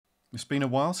It's been a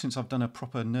while since I've done a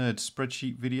proper nerd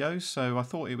spreadsheet video, so I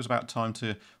thought it was about time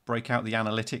to break out the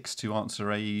analytics to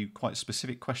answer a quite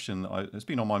specific question that's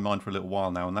been on my mind for a little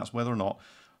while now, and that's whether or not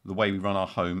the way we run our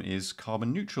home is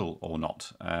carbon neutral or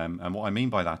not. And what I mean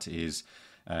by that is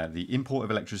the import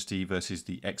of electricity versus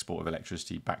the export of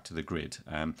electricity back to the grid.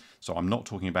 So I'm not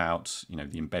talking about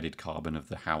the embedded carbon of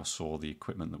the house or the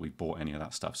equipment that we've bought, any of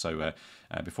that stuff. So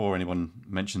before anyone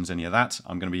mentions any of that,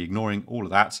 I'm going to be ignoring all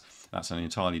of that. That's an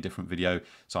entirely different video.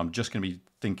 So I'm just going to be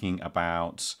thinking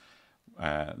about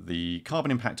the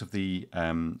carbon impact of the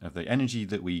energy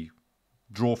that we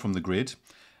draw from the grid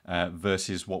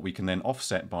versus what we can then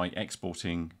offset by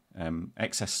exporting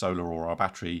excess solar or our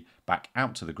battery back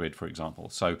out to the grid, for example.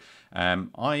 So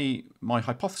my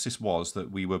hypothesis was that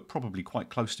we were probably quite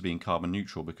close to being carbon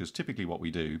neutral, because typically what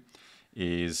we do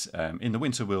is in the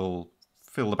winter we'll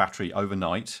fill the battery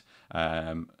overnight,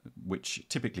 which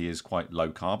typically is quite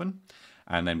low carbon,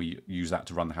 and then we use that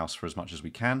to run the house for as much as we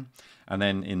can. And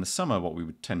then in the summer, what we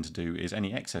would tend to do is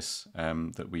any excess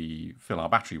that we fill our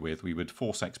battery with, we would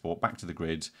force export back to the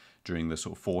grid during the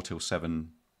sort of 4 till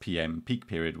 7 p.m. peak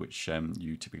period, which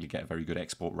you typically get a very good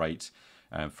export rate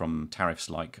from tariffs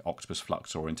like Octopus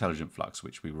Flux or Intelligent Flux,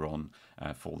 which we were on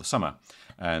for the summer.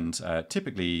 And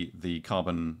typically the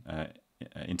carbon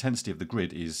intensity of the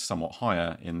grid is somewhat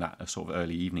higher in that sort of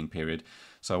early evening period.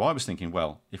 So I was thinking,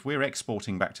 well, if we're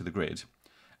exporting back to the grid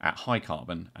at high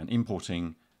carbon and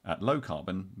importing at low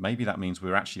carbon, maybe that means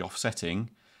we're actually offsetting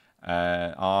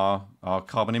our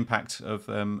carbon impact of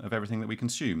everything that we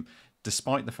consume,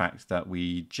 despite the fact that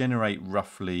we generate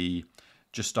roughly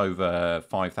just over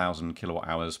 5,000 kilowatt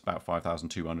hours, about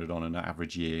 5,200 on an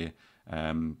average year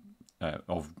of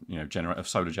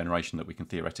solar generation that we can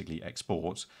theoretically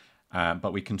export,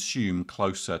 but we consume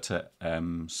closer to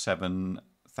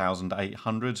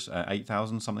 7,800,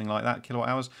 8,000, something like that, kilowatt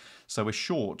hours. So we're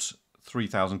short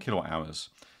 3,000 kilowatt hours.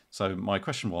 So my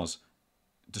question was,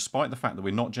 despite the fact that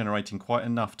we're not generating quite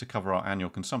enough to cover our annual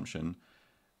consumption,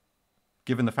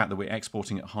 given the fact that we're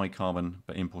exporting at high carbon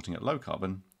but importing at low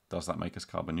carbon, does that make us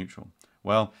carbon neutral?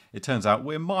 Well, it turns out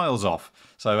we're miles off.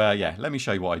 So yeah, let me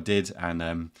show you what I did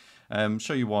and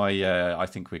show you why I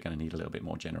think we're going to need a little bit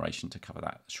more generation to cover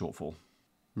that shortfall.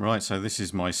 Right, so this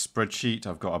is my spreadsheet.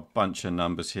 I've got a bunch of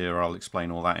numbers here. I'll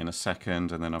explain all that in a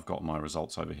second, and then I've got my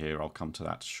results over here. I'll come to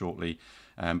that shortly.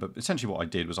 But essentially what I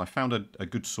did was I found a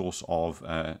good source of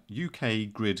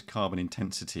UK grid carbon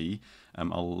intensity.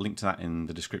 I'll link to that in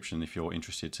the description if you're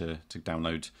interested to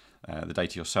download the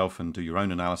data yourself and do your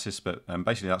own analysis. But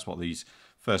basically that's what these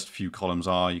first few columns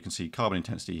are. You can see carbon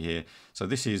intensity here. So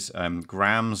this is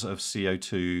grams of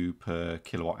CO2 per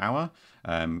kilowatt hour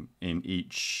in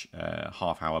each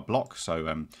half-hour block.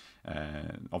 So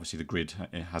obviously the grid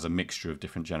has a mixture of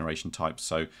different generation types.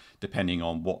 So depending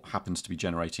on what happens to be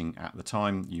generating at the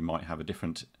time, you might have a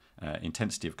different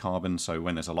intensity of carbon. So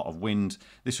when there's a lot of wind,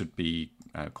 this would be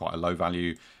quite a low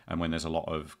value, and when there's a lot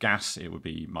of gas, it would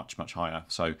be much higher.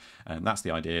 So that's the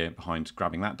idea behind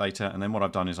grabbing that data. And then what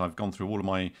I've done is I've gone through all of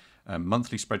my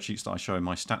monthly spreadsheets that I show in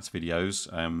my stats videos.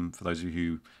 For those of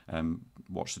you who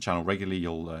watch the channel regularly,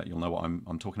 you'll know what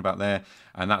I'm talking about there,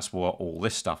 and that's what all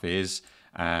this stuff is.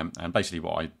 And basically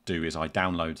what I do is I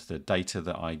download the data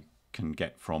that I can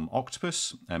get from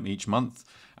Octopus each month,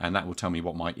 and that will tell me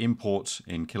what my import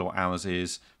in kilowatt hours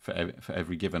is for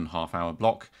every given half-hour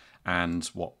block, and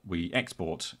what we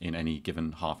export in any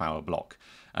given half-hour block.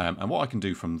 And what I can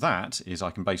do from that is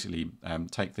I can basically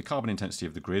take the carbon intensity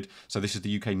of the grid. So this is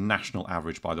the UK national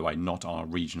average, by the way, not our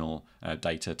regional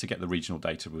data. To get the regional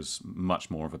data was much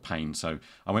more of a pain. So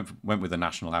I went with the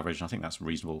national average, and I think that's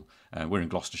reasonable. We're in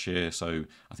Gloucestershire, so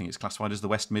I think it's classified as the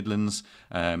West Midlands.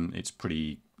 It's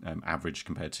pretty average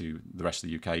compared to the rest of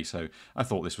the UK, so I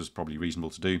thought this was probably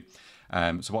reasonable to do.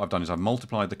 So what I've done is I've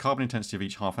multiplied the carbon intensity of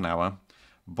each half an hour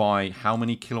by how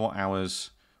many kilowatt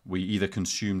hours we either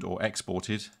consumed or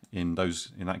exported in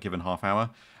that given half hour,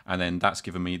 and then that's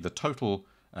given me the total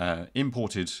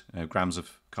imported grams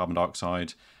of carbon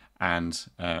dioxide and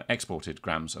exported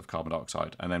grams of carbon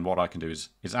dioxide. And then what I can do is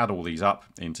add all these up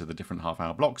into the different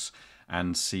half-hour blocks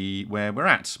and see where we're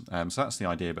at. So that's the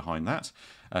idea behind that.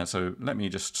 So let me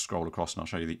just scroll across and I'll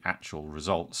show you the actual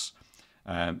results.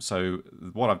 So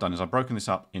what I've done is I've broken this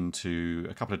up into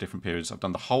a couple of different periods. I've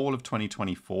done the whole of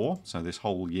 2024, so this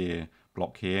whole year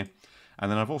block here.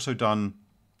 And then I've also done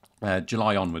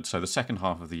July onwards, so the second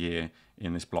half of the year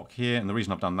in this block here. And the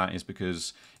reason I've done that is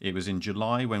because it was in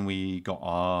July when we got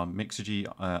our Mixergy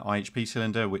IHP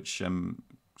cylinder, which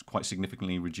quite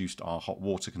significantly reduced our hot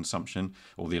water consumption,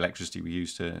 or the electricity we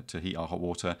use to heat our hot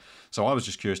water. So I was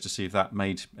just curious to see if that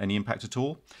made any impact at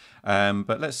all.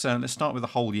 But let's start with the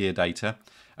whole year data.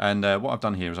 And what I've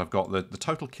done here is I've got the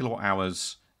total kilowatt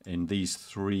hours in these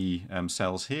three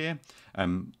cells here.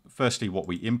 Firstly, what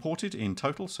we imported in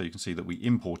total. So you can see that we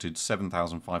imported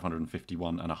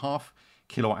 7,551.5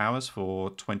 kilowatt hours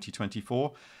for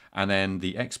 2024. And then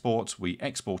the export, we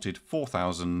exported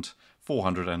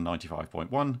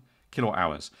 4,495.1 kilowatt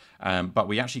hours. But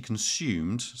we actually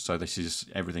consumed, so this is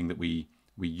everything that we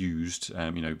used,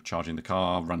 charging the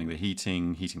car, running the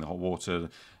heating the hot water,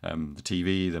 the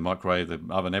TV, the microwave, the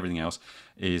oven, everything else,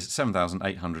 is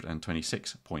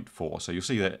 7,826.4. So you'll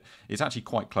see that it's actually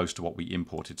quite close to what we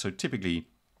imported. So typically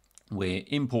we're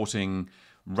importing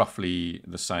roughly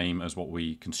the same as what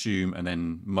we consume, and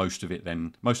then most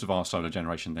of our solar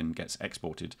generation then gets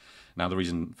exported. Now the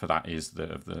reason for that is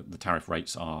that the tariff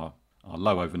rates are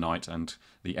low overnight, and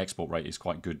the export rate is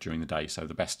quite good during the day. So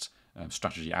the best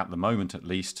strategy at the moment, at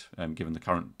least, given the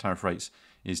current tariff rates,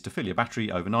 is to fill your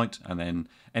battery overnight, and then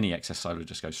any excess solar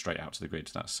just goes straight out to the grid.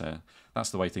 That's the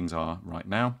way things are right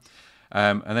now.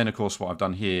 And then, of course, what I've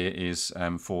done here is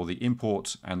for the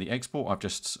import and the export, I've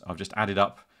just added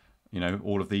up,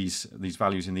 all of these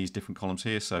values in these different columns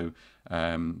here. So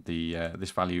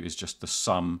this value is just the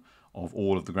sum of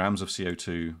all of the grams of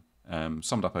CO2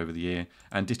 summed up over the year,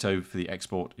 and ditto for the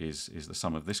export is the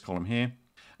sum of this column here.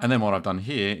 And then what I've done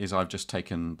here is I've just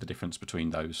taken the difference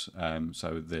between those.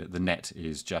 So the net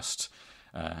is just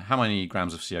how many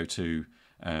grams of CO2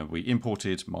 we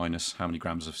imported minus how many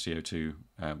grams of CO2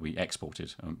 we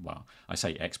exported. Well, I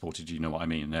say exported, you know what I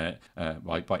mean.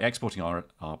 By exporting our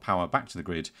power back to the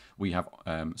grid, we have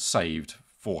saved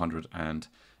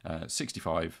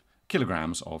 465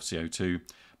 kilograms of CO2,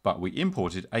 but we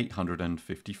imported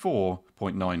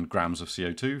 854.9 grams of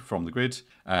CO2 from the grid.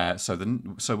 So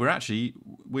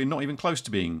we're not even close to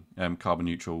being carbon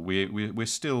neutral. We're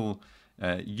still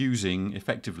using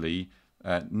effectively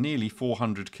nearly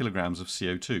 400 kilograms of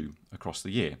CO2 across the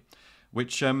year,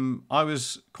 which I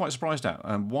was quite surprised at.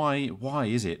 Why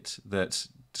is it that,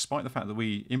 despite the fact that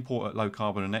we import at low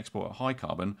carbon and export at high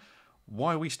carbon,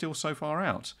 why are we still so far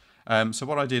out? So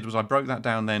what I did was I broke that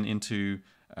down then into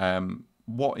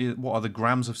what are the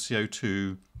grams of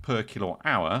CO2 per kilowatt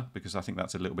hour, because I think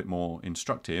that's a little bit more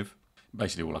instructive.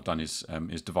 Basically, all I've done is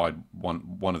divide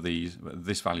one of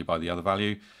this value by the other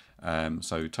value.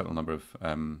 So total number of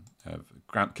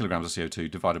kilograms of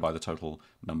CO2 divided by the total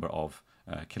number of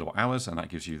kilowatt hours, and that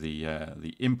gives you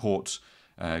the import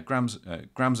grams of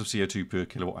CO2 per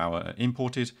kilowatt hour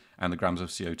imported, and the grams of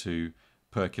CO2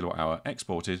 per kilowatt hour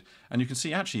exported. And you can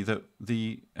see actually that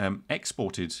the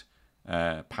exported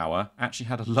power actually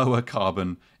had a lower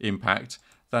carbon impact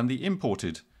than the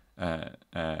imported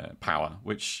power,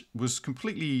 which was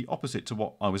completely opposite to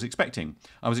what I was expecting.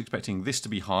 I was expecting this to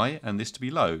be high and this to be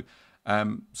low.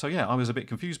 So yeah, I was a bit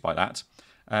confused by that.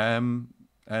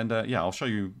 I'll show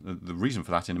you the reason for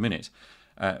that in a minute.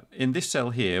 In this cell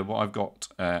here, what I've got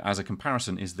as a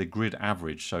comparison is the grid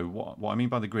average. So what I mean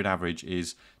by the grid average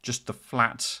is just the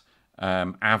flat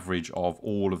average of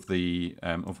all of these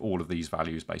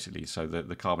values, basically. So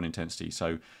the carbon intensity.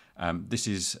 So this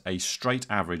is a straight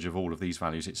average of all of these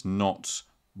values. It's not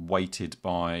weighted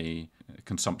by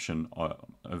consumption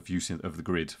of use of the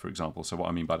grid, for example. So what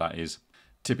I mean by that is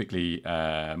typically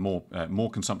more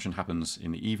consumption happens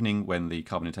in the evening when the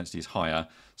carbon intensity is higher.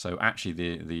 So actually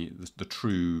the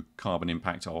true carbon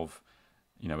impact of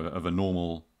a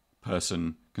normal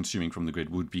person consuming from the grid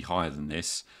would be higher than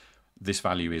this. This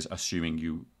value is assuming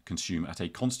you consume at a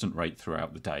constant rate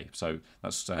throughout the day. So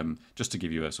that's just to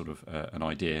give you a sort of an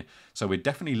idea. So we're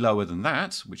definitely lower than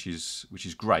that, which is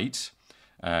great.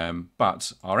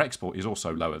 But our export is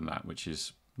also lower than that, which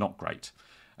is not great.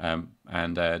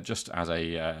 Just as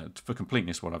for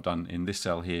completeness, what I've done in this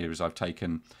cell here is I've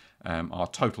taken our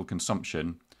total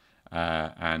consumption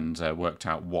and worked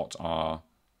out what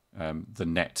the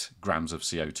net grams of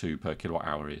CO2 per kilowatt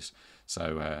hour is.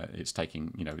 So it's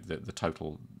taking the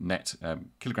total net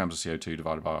kilograms of CO2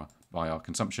 divided by our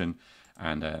consumption,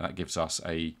 and that gives us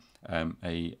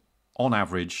on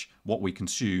average what we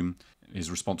consume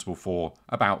is responsible for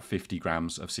about 50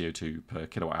 grams of CO2 per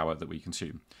kilowatt hour that we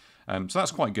consume. So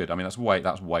that's quite good. I mean, that's way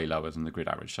lower than the grid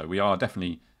average. So we are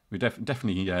definitely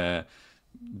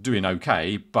doing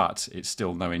okay, but it's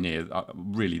still nowhere near.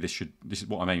 Really, this is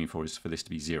what I'm aiming for, is for this to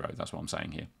be zero. That's what I'm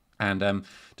saying here. And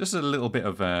just a little bit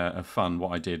of fun, what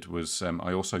I did was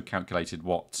I also calculated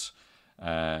what,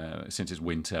 since it's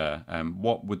winter,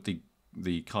 what would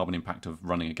the carbon impact of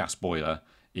running a gas boiler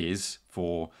is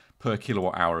for per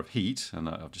kilowatt hour of heat, and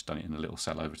I've just done it in a little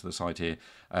cell over to the side here.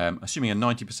 Assuming a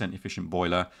 90% efficient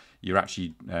boiler, you're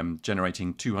actually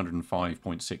generating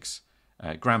 205.6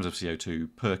 grams of CO2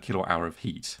 per kilowatt hour of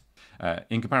heat.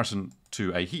 In comparison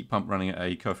to a heat pump running at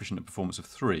a coefficient of performance of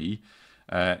 3,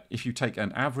 if you take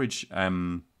an average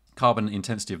carbon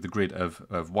intensity of the grid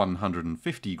of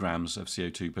 150 grams of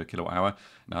CO2 per kilowatt hour,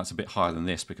 now that's a bit higher than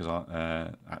this because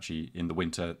actually in the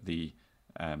winter the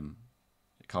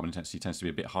carbon intensity tends to be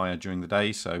a bit higher during the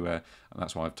day, so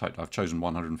that's why I've chosen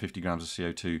 150 grams of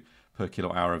CO2 per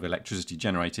kilowatt hour of electricity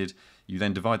generated. You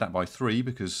then divide that by 3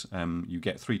 because you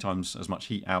get 3 times as much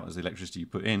heat out as the electricity you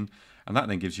put in, and that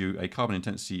then gives you a carbon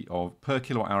intensity of per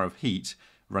kilowatt hour of heat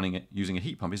running it using a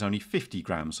heat pump is only 50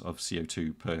 grams of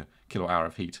CO2 per kilowatt hour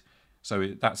of heat.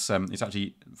 So that's it's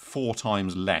actually 4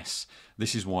 times less.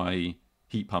 This is why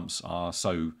heat pumps are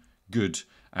so good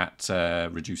at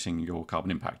reducing your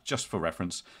carbon impact. Just for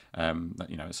reference,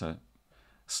 it's a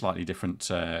slightly different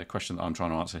question that I'm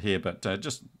trying to answer here, but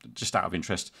just out of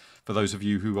interest for those of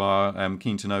you who are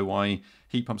keen to know why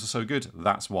heat pumps are so good,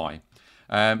 that's why.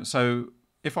 So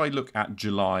if I look at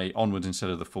July onwards instead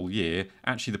of the full year,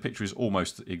 actually the picture is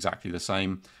almost exactly the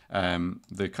same.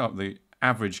 The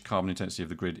average carbon intensity of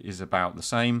the grid is about the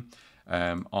same.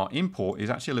 Our import is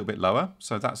actually a little bit lower,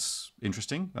 so that's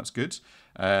interesting, that's good.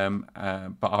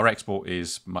 But our export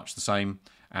is much the same,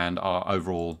 and our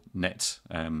overall net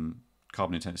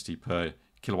carbon intensity per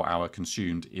kilowatt hour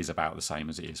consumed is about the same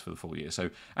as it is for the full year.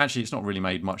 So actually it's not really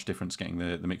made much difference getting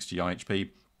the Mixergy IHP.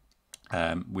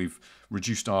 We've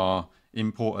reduced our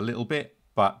import a little bit,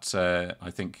 but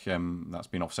I think that's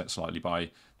been offset slightly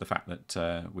by the fact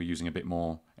that we're using a bit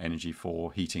more energy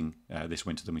for heating this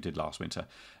winter than we did last winter.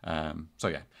 So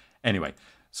yeah, anyway,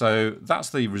 so that's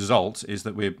the result, is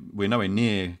that we're nowhere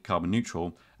near carbon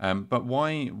neutral. But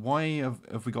why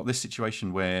have we got this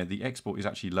situation where the export is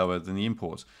actually lower than the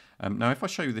import? Now, if I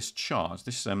show you this chart,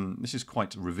 this is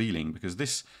quite revealing, because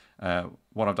this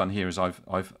what I've done here is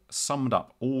I've summed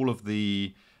up all of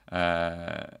the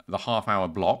half-hour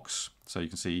blocks. So you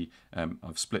can see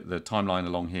I've split the timeline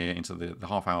along here into the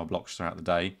half-hour blocks throughout the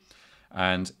day.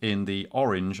 And in the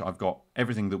orange, I've got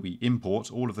everything that we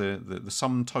import, all of the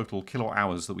sum total kilowatt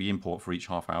hours that we import for each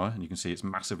half hour. And you can see it's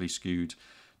massively skewed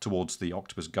towards the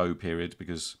Octopus Go period,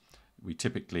 because we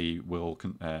typically will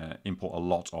import a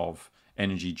lot of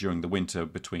energy during the winter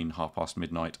between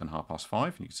midnight and 5:30.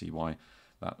 And you can see why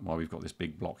we've got this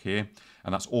big block here.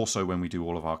 And that's also when we do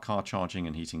all of our car charging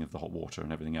and heating of the hot water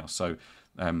and everything else. So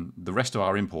the rest of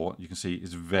our import, you can see,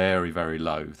 is very, very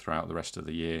low throughout the rest of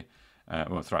the year,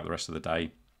 throughout the rest of the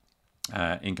day.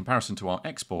 In comparison to our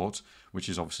export, which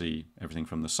is obviously everything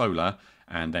from the solar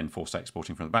and then forced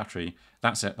exporting from the battery,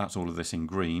 that's it. That's all of this in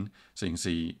green. So you can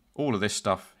see all of this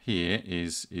stuff here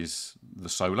is the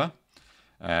solar.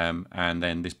 And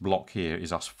then this block here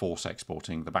is us force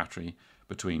exporting the battery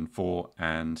between 4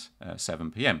 and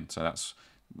 7 p.m. So that's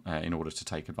in order to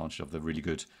take advantage of the really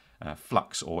good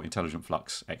flux or intelligent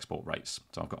flux export rates.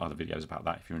 So I've got other videos about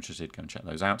that. If you're interested, go and check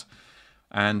those out.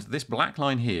 And this black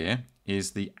line here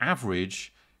is the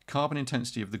average carbon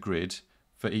intensity of the grid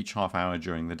for each half hour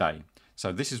during the day.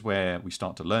 So this is where we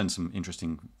start to learn some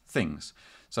interesting things.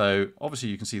 So obviously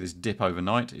you can see this dip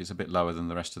overnight. It's a bit lower than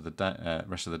the rest of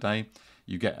the day.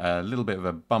 You get a little bit of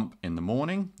a bump in the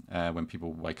morning when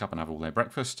people wake up and have all their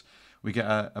breakfast. We get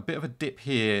a bit of a dip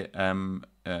here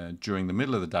during the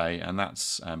middle of the day, and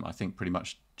that's I think pretty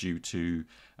much due to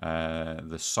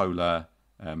the solar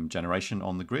generation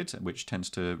on the grid, which tends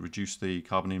to reduce the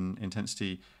carbon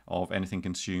intensity of anything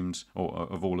consumed, or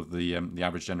of all of the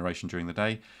average generation during the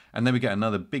day. And then we get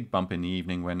another big bump in the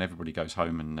evening when everybody goes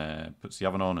home and puts the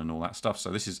oven on and all that stuff. So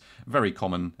this is a very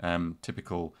common,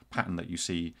 typical pattern that you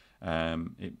see.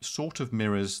 It sort of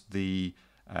mirrors the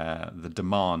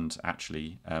demand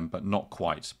actually, but not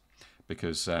quite,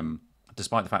 because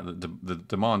despite the fact that the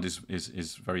demand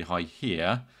is very high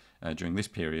here during this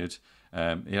period,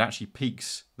 it actually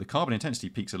peaks, the carbon intensity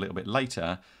peaks a little bit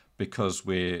later because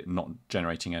we're not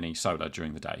generating any solar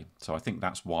during the day. So I think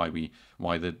that's why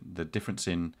the difference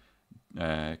in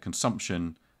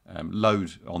consumption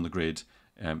load on the grid,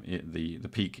 the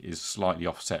peak is slightly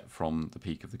offset from the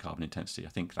peak of the carbon intensity. I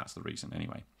think that's the reason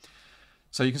anyway.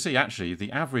 So you can see actually the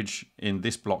average in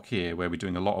this block here, where we're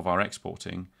doing a lot of our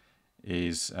exporting,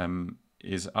 is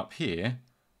up here.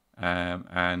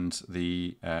 And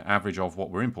the average of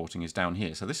what we're importing is down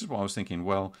here. So this is what I was thinking,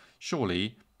 well,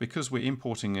 surely because we're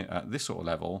importing it at this sort of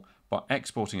level, but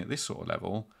exporting at this sort of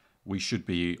level, we should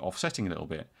be offsetting a little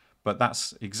bit. But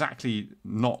that's exactly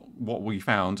not what we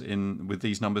found with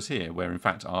these numbers here, where in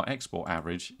fact our export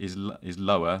average is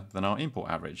lower than our import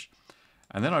average.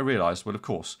 And then I realized, well, of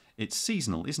course, it's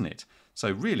seasonal, isn't it?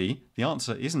 So really, the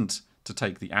answer isn't to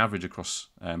take the average across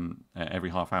every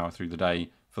half hour through the day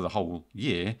for the whole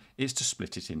year, it's to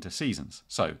split it into seasons.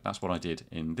 So that's what I did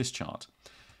in this chart.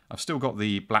 I've still got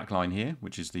the black line here,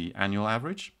 which is the annual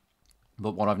average.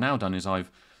 But what I've now done is I've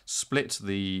split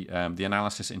the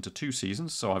analysis into two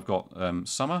seasons. So I've got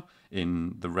summer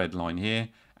in the red line here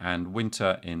and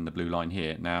winter in the blue line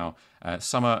here. Now,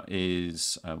 summer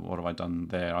is, what have I done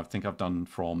there? I think I've done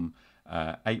from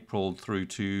April through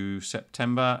to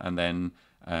September, and then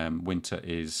winter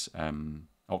is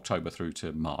October through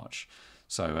to March.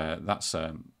 So that's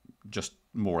just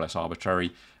more or less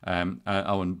arbitrary. And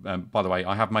by the way,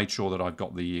 I have made sure that I've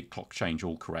got the clock change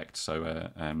all correct. So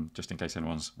just in case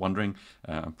anyone's wondering,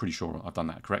 I'm pretty sure I've done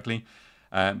that correctly.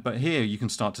 But here you can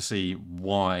start to see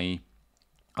why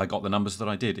I got the numbers that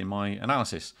I did in my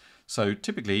analysis. So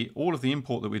typically, all of the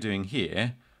import that we're doing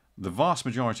here, the vast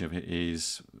majority of it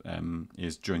is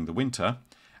during the winter.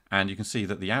 And you can see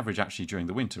that the average actually during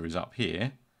the winter is up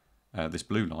here, this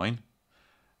blue line.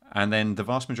 And then the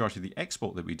vast majority of the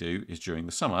export that we do is during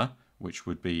the summer, which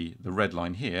would be the red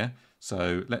line here.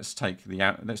 So let's take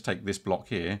this block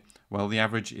here. Well, the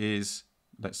average is,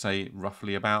 let's say,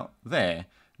 roughly about there.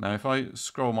 Now, if I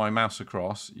scroll my mouse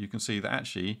across, you can see that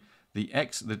actually the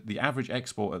average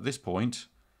export at this point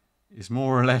is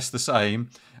more or less the same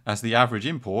as the average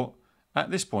import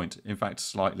at this point. In fact,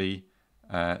 slightly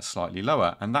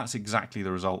lower, and that's exactly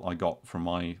the result I got from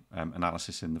my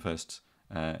analysis in the first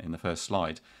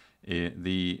slide.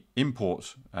 The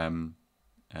import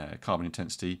carbon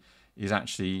intensity is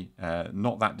actually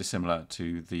not that dissimilar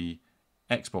to the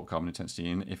export carbon intensity,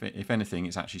 and if anything,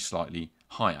 it's actually slightly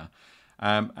higher.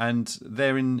 And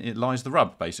therein it lies the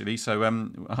rub, basically. So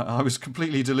I was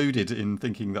completely deluded in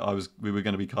thinking that we were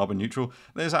going to be carbon neutral.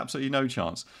 There's absolutely no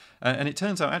chance. And it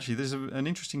turns out actually there's an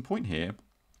interesting point here,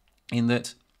 in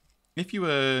that if you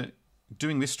were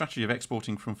doing this strategy of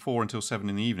exporting from 4 until 7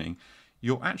 in the evening,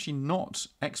 you're actually not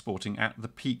exporting at the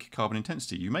peak carbon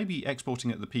intensity. You may be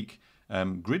exporting at the peak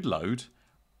grid load,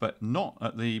 but not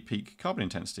at the peak carbon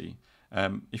intensity.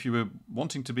 If you were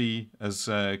wanting to be as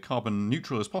carbon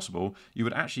neutral as possible, you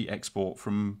would actually export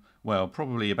from, well,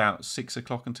 probably about 6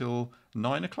 o'clock until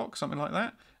 9 o'clock, something like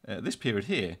that, this period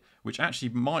here, which actually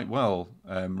might well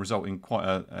result in quite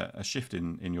a shift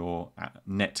in your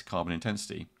net carbon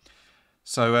intensity.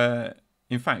 So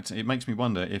in fact, it makes me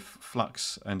wonder if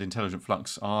Flux and Intelligent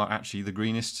Flux are actually the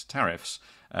greenest tariffs.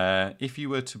 If you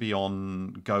were to be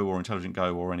on Go or Intelligent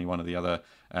Go or any one of the other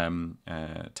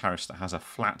tariffs that has a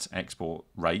flat export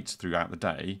rate throughout the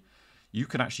day, you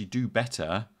could actually do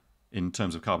better in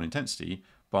terms of carbon intensity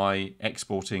by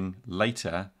exporting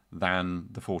later than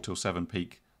the 4 till 7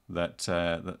 peak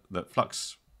that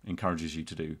Flux encourages you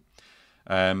to do.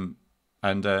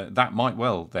 And that might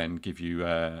well then give you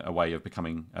a way of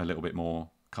becoming a little bit more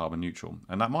carbon neutral.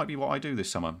 And that might be what I do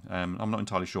this summer. I'm not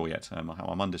entirely sure yet.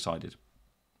 I'm undecided.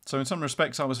 So in some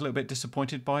respects, I was a little bit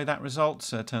disappointed by that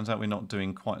result. Turns out we're not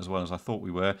doing quite as well as I thought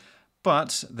we were.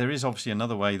 But there is obviously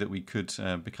another way that we could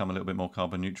become a little bit more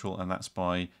carbon neutral, and that's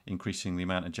by increasing the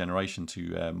amount of generation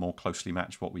to more closely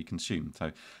match what we consume.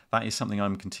 So that is something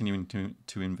I'm continuing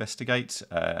to investigate.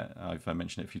 I've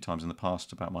mentioned it a few times in the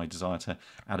past about my desire to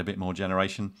add a bit more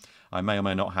generation. I may or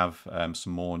may not have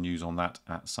some more news on that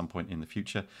at some point in the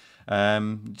future.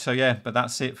 So yeah, but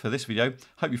that's it for this video.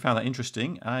 Hope you found that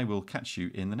interesting. I will catch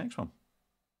you in the next one.